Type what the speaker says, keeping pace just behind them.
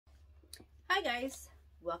Hi guys,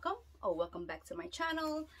 welcome back to my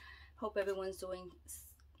channel. Hope everyone's doing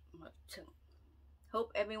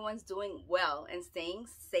well and staying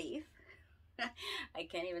safe. I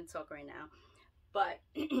can't even talk right now, but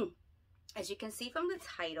as you can see from the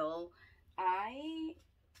title, I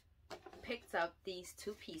picked up these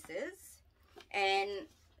two pieces, and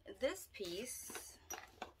this piece,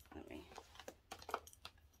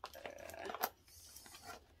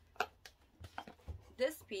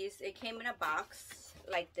 this piece, it came in a box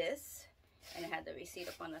like this, and it had the receipt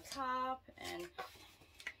up on the top, and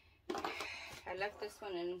I left this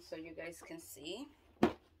one in so you guys can see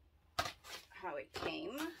how it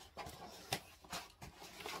came.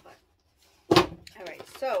 All right,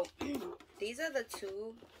 so these are the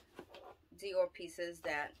two Dior pieces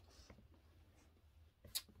that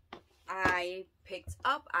I picked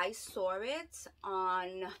up. I saw it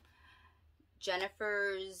on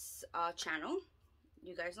Jennifer's channel.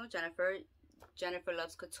 You guys know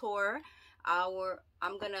Jenniferlovescouture.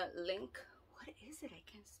 I'm gonna link, what is it? I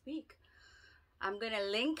can't speak. I'm gonna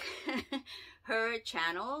link her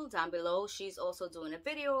channel down below. She's also doing a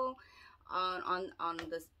video on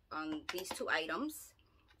these two items,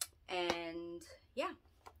 and yeah.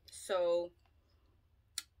 So,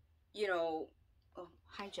 you know, oh,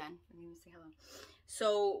 hi Jen. Let me say hello.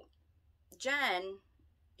 So Jen,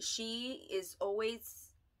 she is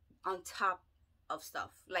always on top of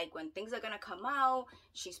stuff. Like when things are gonna come out,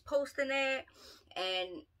 she's posting it,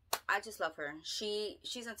 and I just love her.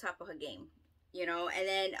 She's on top of her game, you know. And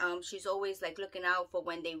then she's always like looking out for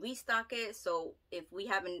when they restock it. So if we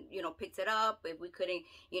haven't, you know, picked it up, if we couldn't,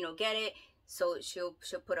 you know, get it, so she'll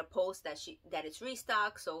put a post that it's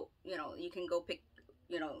restocked, so you know you can go pick,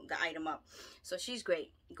 you know, the item up. So she's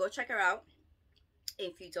great. Go check her out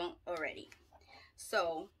if you don't already.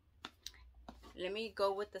 So let me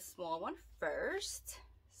go with the small one first.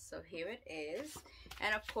 So here it is,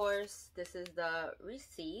 and of course this is the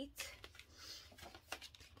receipt,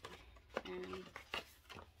 and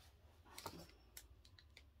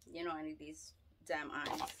you know, I need these damn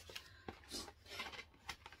eyes.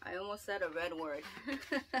 I almost said a red word.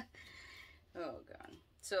 Oh god.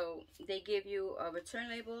 So they give you a return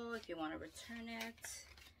label if you want to return it,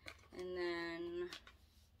 and then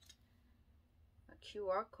a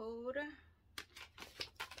QR code,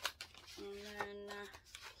 and then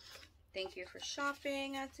thank you for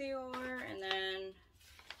shopping at Dior, and then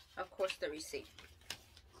of course the receipt.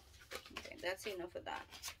 Okay, that's enough of that.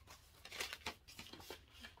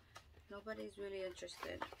 Nobody's really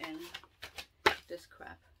interested in this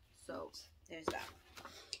crap, so there's that.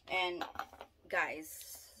 And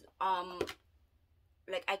guys,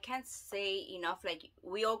 like I can't say enough, like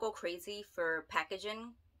we all go crazy for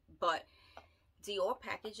packaging, but Dior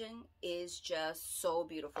packaging is just so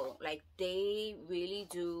beautiful. Like they really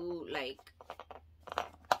do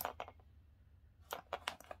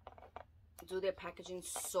do their packaging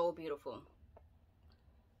so beautiful.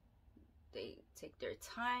 They take their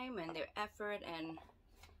time and their effort, and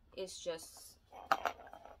it's just,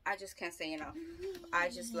 I just can't say enough. I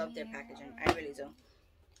just love their packaging. I really do.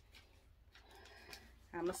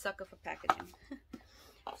 I'm a sucker for packaging.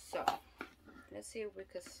 So let's see if we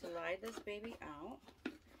could slide this baby out,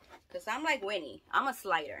 because I'm like Winnie. I'm a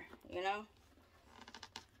slider, you know.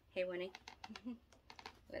 Hey Winnie.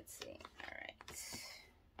 Let's see.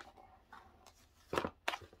 All right,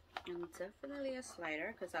 I'm definitely a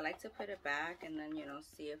slider because I like to put it back and then, you know,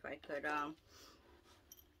 see if I could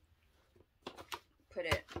put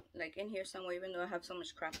it like in here somewhere, even though I have so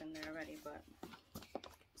much crap in there already. But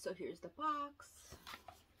so here's the box.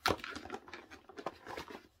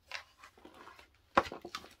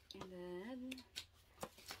 And then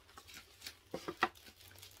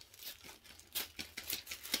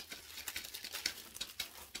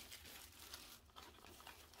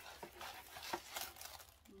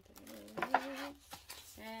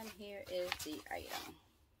and here is the item.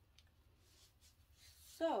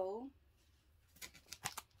 So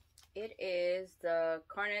it is the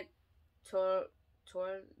Carnet Tour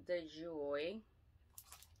de Joie.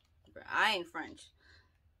 I ain't French.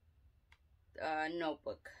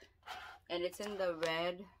 Notebook, and it's in the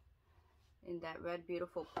red, in that red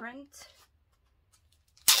beautiful print.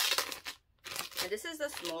 And this is the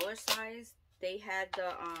smaller size. They had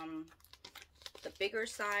the bigger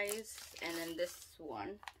size, and then this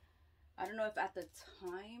one, I don't know if at the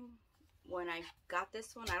time when I got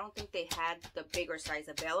this one, I don't think they had the bigger size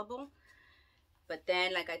available. But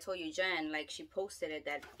then, like I told you, Jen, like she posted it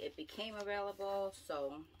that it became available.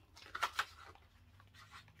 So,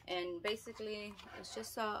 and basically it's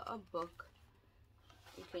just a book.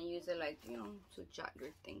 You can use it like, you know, to jot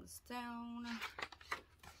your things down.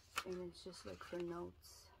 and it's just like for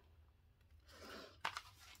notes.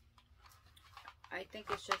 I think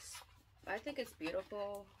it's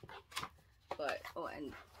beautiful. But oh,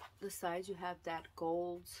 and the sides you have that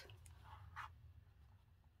gold,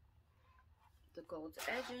 the gold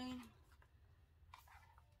edging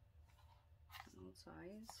on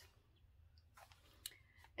sides.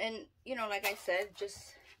 And you know, like I said,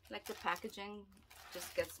 just like the packaging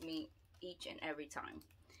just gets me each and every time,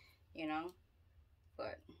 you know.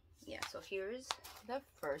 But yeah, so here's the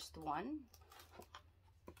first one.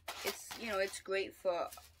 It's, you know, it's great for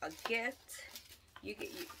a gift. You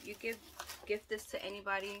gift this to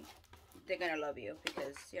anybody, they're gonna love you,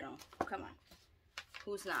 because, you know, come on,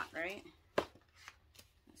 who's not, right?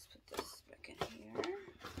 Let's put this back in here,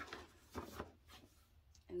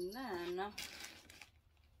 and then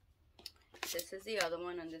this is the other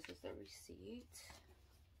one, and this is the receipt.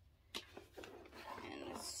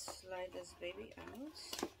 And let's slide this baby out.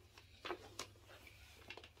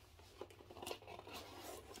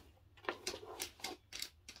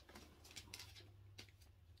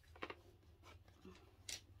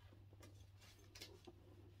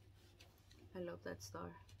 I love that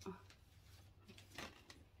star. Oh.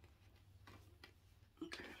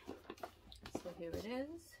 Okay, so here it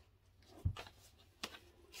is.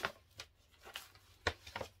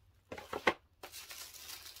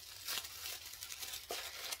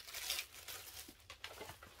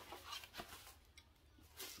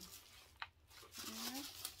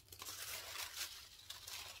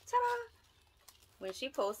 Ta-da! When she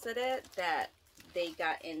posted it that they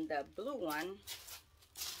got in the blue one,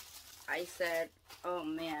 I said, oh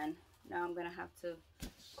man, now I'm gonna have to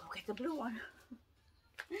go get the blue one.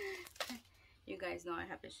 You guys know I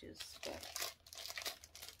have issues, but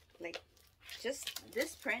like, just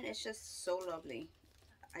this print is just so lovely.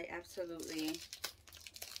 I absolutely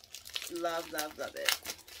love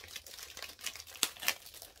it.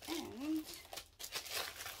 And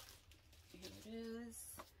here it is,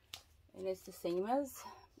 and it's the same as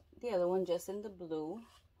the other one, just in the blue.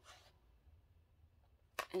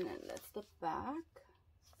 And then that's the back.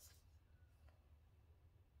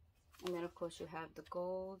 And then of course you have the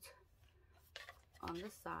gold on the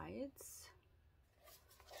sides.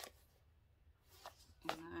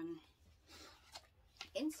 And then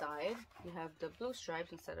inside you have the blue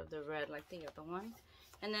stripes instead of the red like the other one.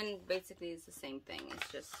 And then basically it's the same thing. It's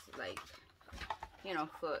just like, you know,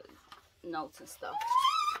 for notes and stuff.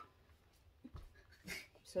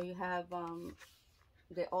 So you have,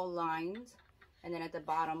 they're all lined. And then at the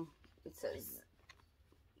bottom, it says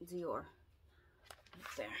Dior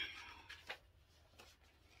right there.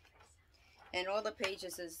 And all the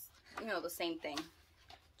pages is, you know, the same thing.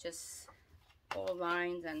 Just all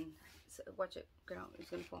lines and, watch it, get out, it's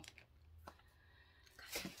gonna fall.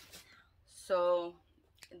 So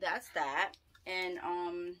that's that. And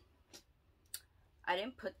I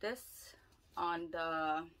didn't put this on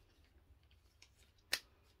the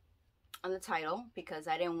title because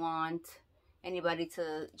I didn't want anybody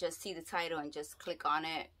to just see the title and just click on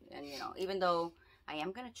it. And you know, even though I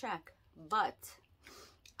am gonna check, but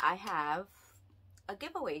I have a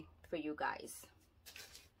giveaway for you guys.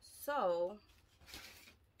 So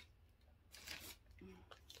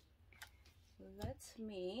let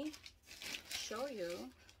me show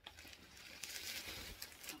you.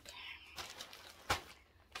 Okay.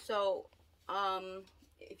 So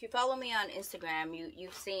if you follow me on Instagram,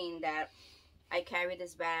 you've seen that I carry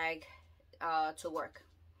this bag to work,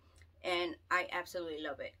 and I absolutely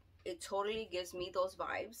love it. It totally gives me those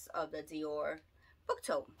vibes of the Dior book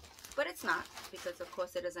tote, but it's not, because of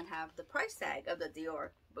course it doesn't have the price tag of the Dior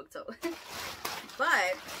book tote.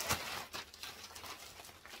 But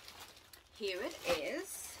here it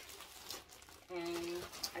is, and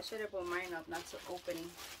I should have put mine up not to open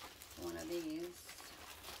one of these,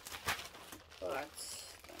 but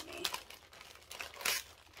let me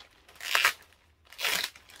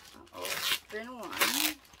open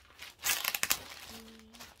one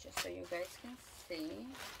just so you guys can see.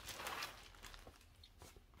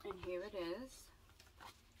 And here it is.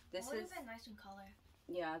 This is nice in color.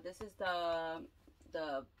 Yeah, this is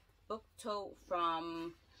the book tote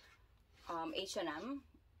from H&M.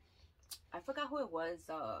 I forgot who it was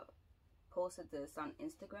posted this on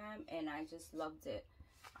Instagram, and I just loved it.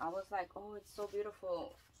 I was like, oh, it's so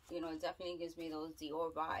beautiful. You know, it definitely gives me those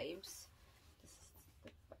Dior vibes. This is the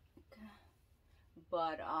back.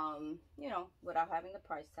 But you know, without having the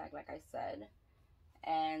price tag, like I said.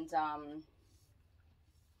 And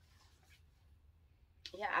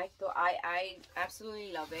yeah, I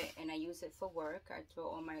absolutely love it, and I use it for work. I throw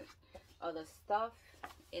all my other stuff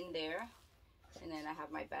in there, and then I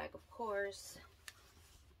have my bag, of course.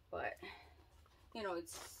 But you know,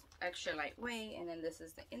 it's extra lightweight. And then this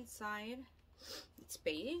is the inside. It's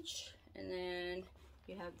beige, and then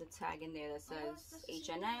you have the tag in there that says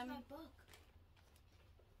H&M.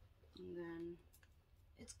 And then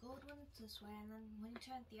it's gold when it's this way, and then when you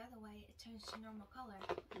turn it the other way, it turns to normal color.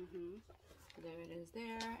 There it is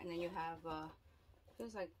there. And then you have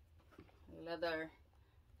feels like a leather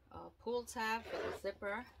pull tab for the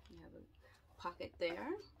zipper. You have a pocket there,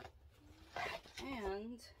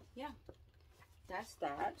 and yeah, that's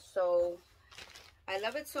that. So I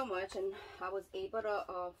love it so much, and I was able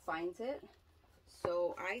to find it.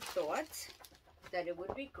 So I thought that it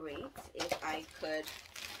would be great if I could,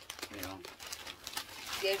 you know,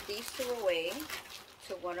 give these two away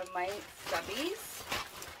to one of my subbies.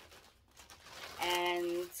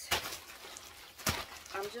 And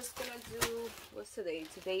I'm just gonna do, what's today?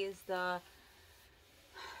 Today is the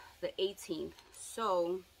 18th.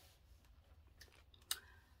 So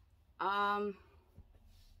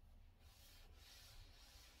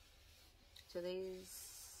today's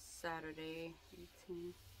Saturday,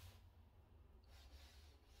 18th.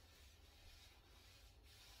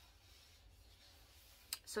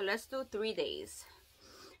 So let's do 3 days.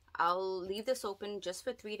 I'll leave this open just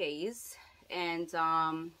for 3 days. And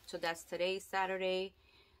so that's today, Saturday,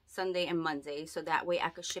 Sunday, and Monday. So that way I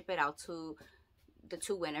could ship it out to the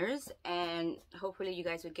 2 winners. And hopefully you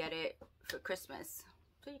guys would get it for Christmas.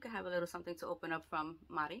 So you can have a little something to open up from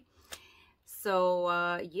Mari. So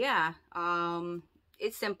yeah,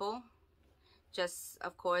 it's simple. Just,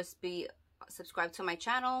 of course, be subscribed to my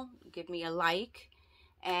channel. Give me a like.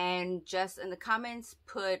 And just in the comments,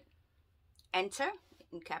 put enter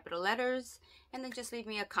in capital letters. And then just leave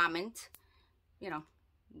me a comment. You know,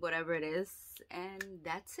 whatever it is. And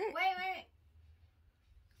that's it. Wait.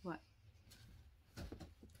 What?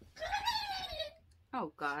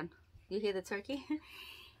 Oh, God. You hear the turkey?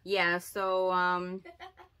 Yeah, so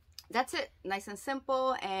that's it. Nice and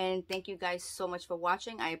simple. And thank you guys so much for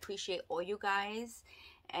watching. I appreciate all you guys.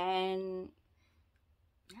 And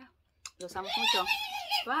yeah, los amo mucho.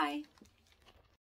 Bye.